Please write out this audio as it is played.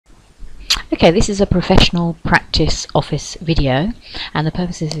Okay, this is a professional practice office video, and the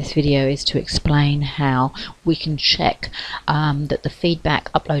purpose of this video is to explain how we can check that the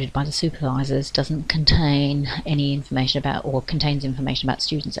feedback uploaded by the supervisors doesn't contain any information about, or contains information about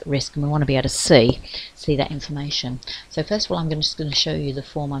students at risk, and we want to be able to see that information. So first of all, I'm just going to show you the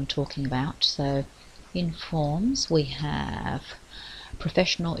form I'm talking about. So in forms we have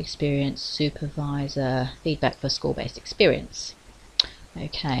professional experience, supervisor, feedback for school-based experience.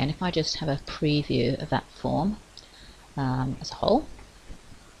 Okay, and if I just have a preview of that form as a whole,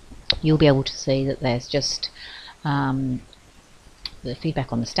 you'll be able to see that there's just the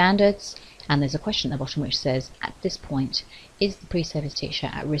feedback on the standards, and there's a question at the bottom which says, at this point, is the pre-service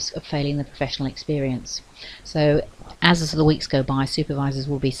teacher at risk of failing the professional experience? So as the weeks go by, supervisors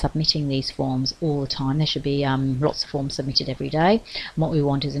will be submitting these forms all the time. There should be lots of forms submitted every day. And what we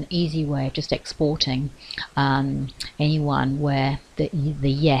want is an easy way of just exporting anyone where the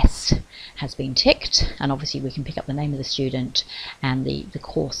yes has been ticked, and obviously we can pick up the name of the student and the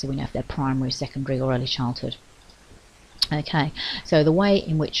course, so we know if they're primary, secondary or early childhood. Okay, so the way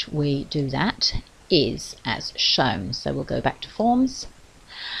in which we do that is as shown. So we'll go back to forms,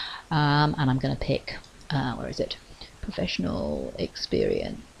 and I'm going to pick, where is it? Professional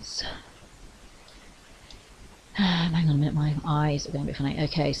experience. Hang on a minute, my eyes are going a bit funny.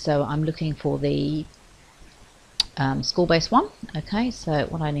 Okay, so I'm looking for the school-based one. Okay, so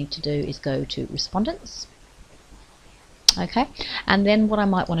what I need to do is go to respondents. Okay, and then what I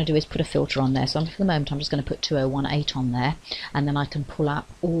might want to do is put a filter on there. So for the moment I'm just going to put 2018 on there, and then I can pull up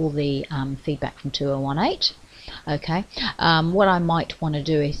all the feedback from 2018. Okay, what I might want to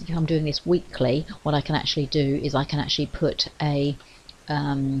do is, if I'm doing this weekly, what I can actually do is I can actually put a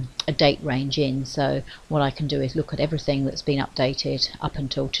date range in. So what I can do is look at everything that's been updated up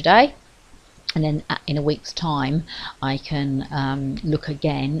until today, and then in a week's time I can look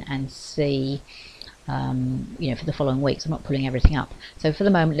again and see for the following weeks. I'm not pulling everything up. So for the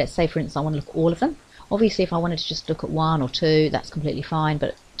moment, let's say for instance I want to look at all of them. Obviously if I wanted to just look at one or two, that's completely fine,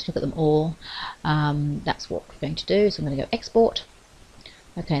 but to look at them all, that's what we're going to do. So I'm going to go export.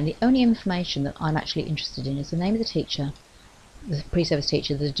 Okay, and the only information that I'm actually interested in is the name of the teacher, the pre-service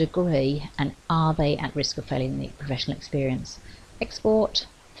teacher, the degree, and are they at risk of failing the professional experience. Export.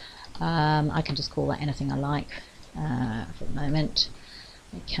 I can just call that anything I like for the moment.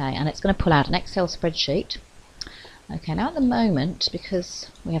 Okay, and it's going to pull out an Excel spreadsheet. Okay, now at the moment, because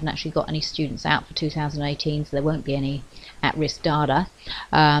we haven't actually got any students out for 2018, so there won't be any at-risk data,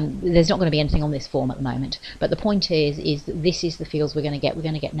 there's not going to be anything on this form at the moment. But the point is that this is the fields we're going to get. We're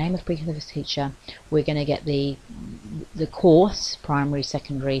going to get name of pre-service teacher, we're going to get the course, primary,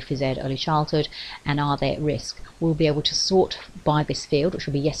 secondary, phys ed, early childhood, and are they at risk. We'll be able to sort by this field, which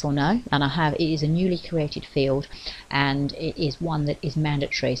will be yes or no, and it is a newly created field, and it is one that is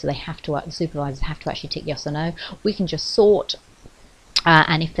mandatory, so the supervisors have to actually tick yes or no. We can just sort,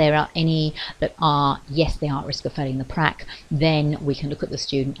 and if there are any that are yes, they are at risk of failing the prac, then we can look at the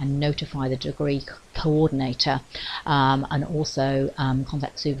student and notify the degree coordinator, and also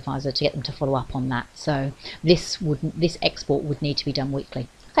contact the supervisor to get them to follow up on that. So this export would need to be done weekly.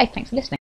 Okay, thanks for listening.